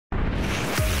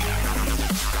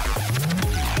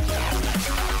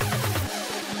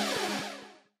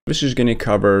This is going to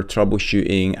cover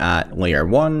troubleshooting at layer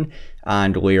 1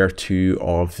 and layer 2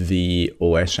 of the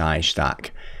OSI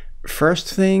stack.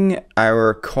 First thing,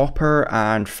 our copper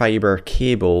and fiber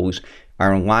cables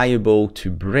are liable to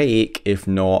break if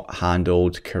not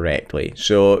handled correctly.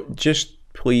 So just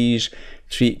please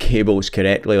treat cables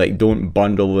correctly, like don't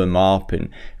bundle them up and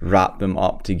wrap them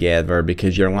up together,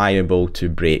 because you're liable to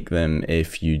break them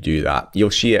if you do that.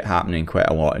 You'll see it happening quite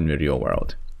a lot in the real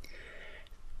world.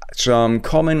 Some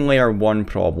common layer 1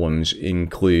 problems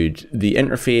include the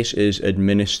interface is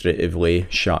administratively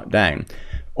shut down.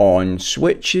 On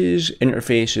switches,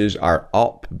 interfaces are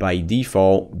up by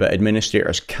default, but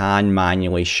administrators can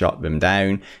manually shut them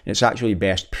down. It's actually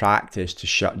best practice to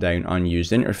shut down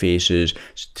unused interfaces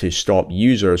to stop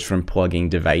users from plugging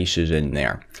devices in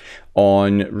there.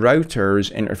 On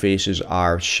routers, interfaces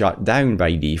are shut down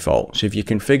by default. So if you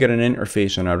configure an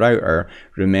interface on a router,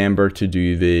 remember to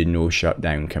do the no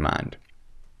shutdown command.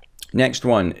 Next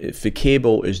one, if the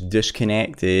cable is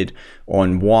disconnected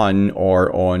on one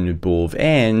or on both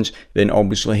ends, then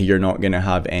obviously you're not going to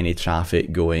have any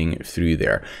traffic going through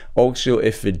there. Also,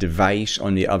 if the device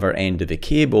on the other end of the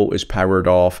cable is powered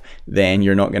off, then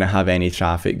you're not going to have any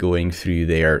traffic going through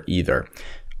there either.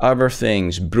 Other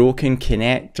things, broken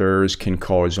connectors can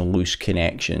cause loose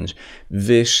connections.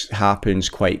 This happens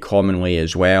quite commonly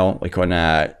as well, like on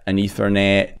an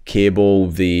Ethernet cable,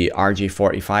 the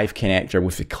RJ45 connector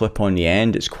with the clip on the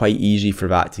end, it's quite easy for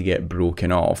that to get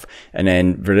broken off. And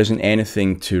then there isn't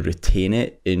anything to retain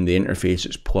it in the interface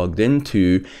it's plugged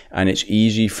into, and it's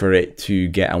easy for it to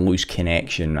get a loose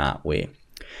connection that way.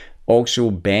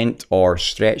 Also, bent or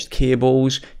stretched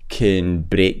cables can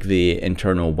break the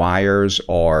internal wires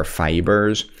or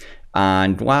fibers.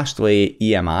 And lastly,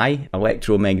 EMI,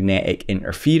 electromagnetic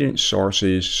interference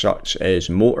sources such as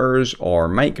motors or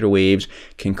microwaves,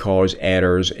 can cause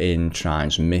errors in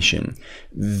transmission.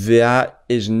 That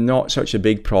is not such a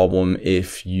big problem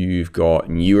if you've got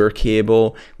newer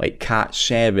cable, like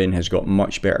Cat7 has got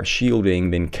much better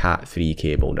shielding than Cat3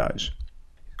 cable does.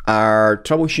 Our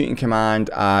troubleshooting command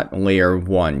at layer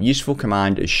 1, useful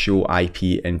command is show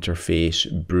IP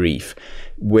interface brief.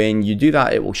 When you do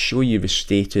that, it will show you the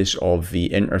status of the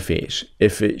interface.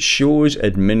 If it shows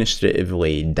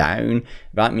administratively down,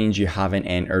 that means you haven't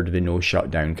entered the no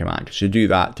shutdown command. So do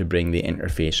that to bring the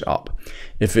interface up.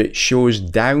 If it shows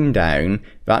down,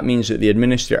 that means that the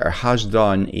administrator has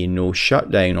done a no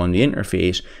shutdown on the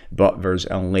interface, but there's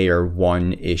a layer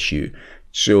 1 issue.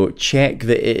 So check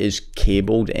that it is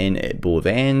cabled in at both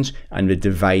ends and the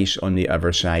device on the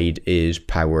other side is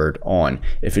powered on.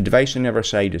 If the device on the other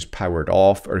side is powered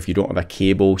off, or if you don't have a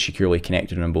cable securely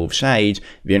connected on both sides,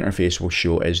 the interface will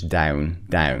show as down.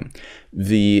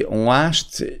 The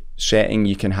last setting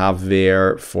you can have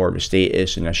there for the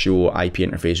status in a show IP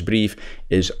interface brief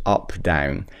is up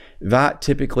down. That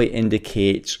typically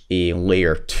indicates a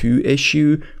layer 2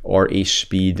 issue or a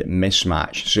speed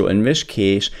mismatch. So in this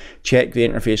case, check the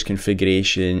interface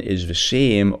configuration is the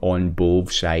same on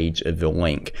both sides of the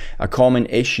link. A common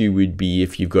issue would be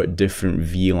if you've got different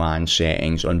VLAN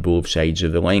settings on both sides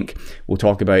of the link. We'll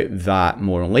talk about that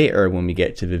more later when we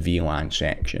get to the VLAN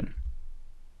section.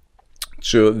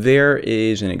 So there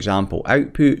is an example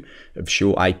output of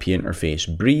show IP interface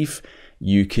brief.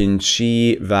 You can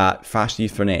see that fast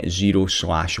Ethernet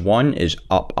 0/1 is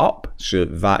up, so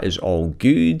that is all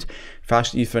good.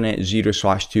 Fast Ethernet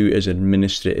 0/2 is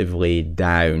administratively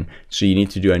down, so you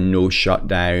need to do a no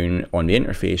shutdown on the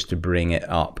interface to bring it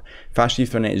up. Fast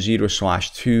Ethernet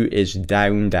 0/2 is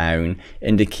down,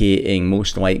 indicating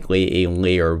most likely a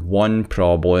layer 1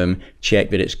 problem. Check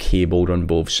that it's cabled on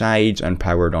both sides and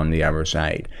powered on the other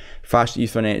side. Fast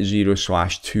Ethernet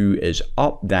 0/2 is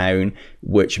up/down,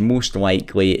 which most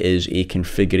likely is a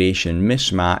configuration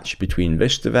mismatch between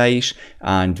this device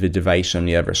and the device on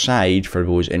the other side for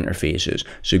those interfaces.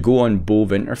 So go on both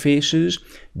interfaces,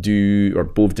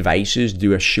 both devices,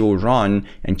 do a show run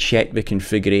and check the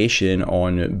configuration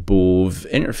on both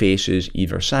interfaces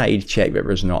either side, check that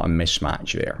there's not a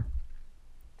mismatch there.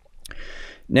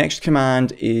 Next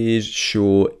command is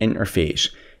show interface.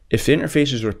 If the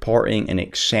interface is reporting an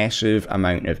excessive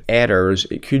amount of errors,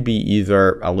 it could be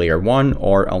either a layer 1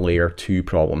 or a layer 2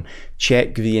 problem.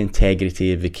 Check the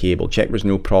integrity of the cable. Check there's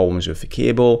no problems with the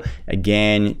cable.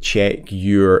 Again, check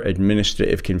your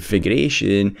administrative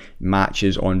configuration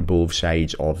matches on both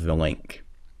sides of the link.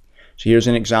 So here's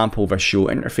an example of a show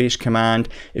interface command.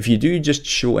 If you do just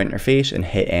show interface and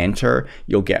hit enter,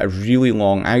 you'll get a really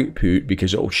long output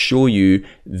because it will show you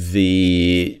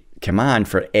the command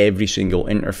for every single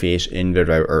interface in the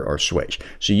router or switch.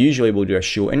 So usually we'll do a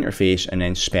show interface and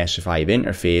then specify the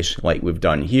interface like we've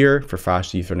done here for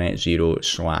fast Ethernet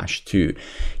 0/2.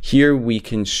 Here we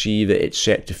can see that it's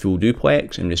set to full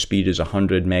duplex and the speed is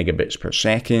 100 megabits per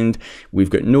second. We've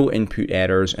got no input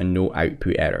errors and no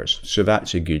output errors, so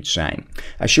that's a good sign.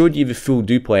 I showed you the full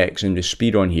duplex and the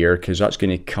speed on here because that's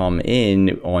going to come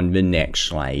in on the next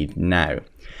slide now.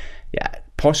 Yeah.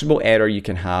 Possible error you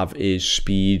can have is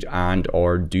speed and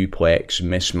or duplex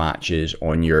mismatches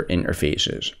on your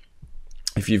interfaces.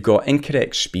 If you've got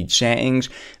incorrect speed settings,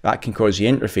 that can cause the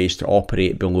interface to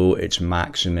operate below its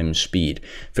maximum speed.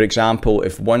 For example,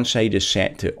 if one side is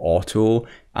set to auto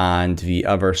and the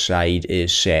other side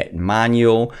is set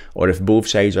manual, or if both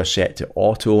sides are set to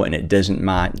auto and it doesn't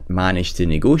manage to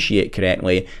negotiate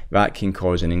correctly, that can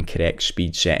cause an incorrect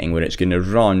speed setting where it's going to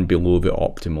run below the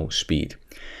optimal speed.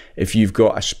 If you've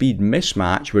got a speed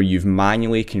mismatch where you've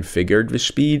manually configured the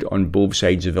speed on both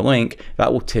sides of the link,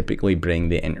 that will typically bring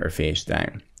the interface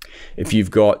down. If you've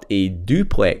got a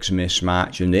duplex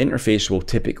mismatch, then the interface will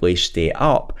typically stay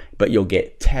up, but you'll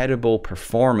get terrible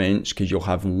performance because you'll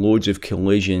have loads of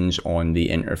collisions on the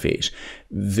interface.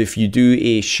 If you do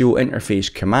a show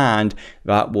interface command,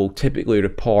 that will typically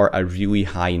report a really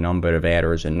high number of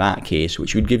errors in that case,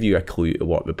 which would give you a clue to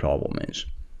what the problem is.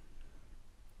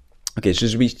 Okay, so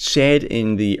as we said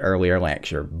in the earlier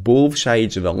lecture, both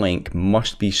sides of a link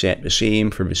must be set the same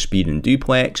for the speed and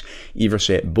duplex. Either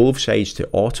set both sides to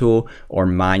auto or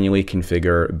manually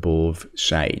configure both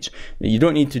sides. Now, you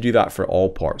don't need to do that for all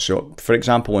ports. So for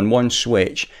example, in one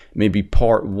switch, maybe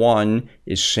port 1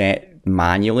 is set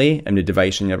manually and the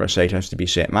device on the other side has to be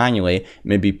set manually.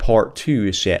 Maybe port 2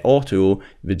 is set auto,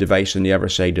 the device on the other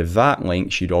side of that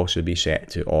link should also be set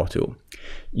to auto.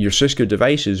 Your Cisco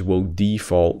devices will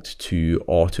default to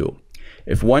auto.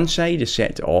 If one side is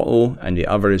set to auto and the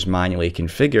other is manually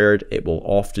configured, it will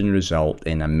often result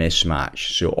in a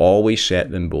mismatch, so always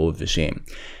set them both the same.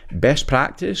 Best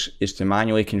practice is to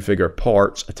manually configure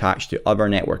ports attached to other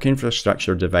network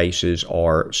infrastructure devices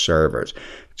or servers.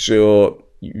 So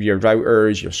your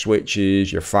routers, your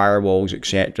switches, your firewalls,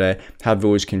 etc., have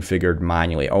those configured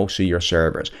manually, also your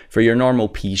servers. For your normal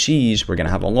PCs, we're going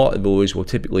to have a lot of those, we'll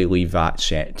typically leave that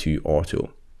set to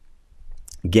auto.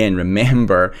 Again,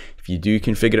 remember, if you do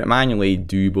configure it manually,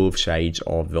 do both sides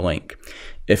of the link.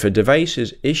 If a device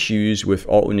has issues with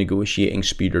auto-negotiating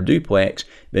speed or duplex,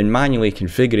 then manually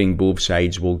configuring both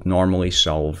sides will normally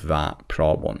solve that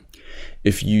problem.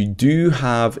 If you do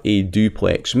have a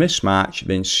duplex mismatch,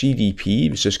 then CDP,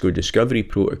 the Cisco Discovery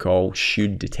Protocol,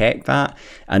 should detect that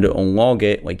and it will log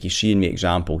it like you see in the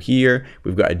example here.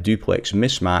 We've got a duplex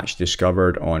mismatch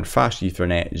discovered on fast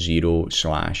Ethernet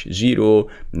 0/0,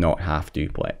 not half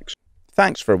duplex.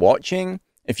 Thanks for watching.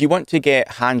 If you want to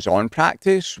get hands-on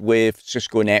practice with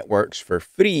Cisco networks for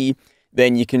free,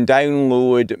 then you can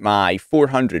download my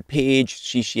 400-page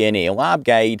CCNA Lab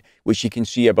Guide, which you can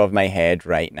see above my head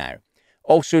right now.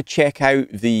 Also, check out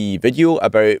the video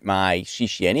about my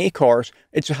CCNA course.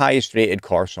 It's the highest rated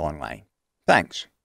course online. Thanks.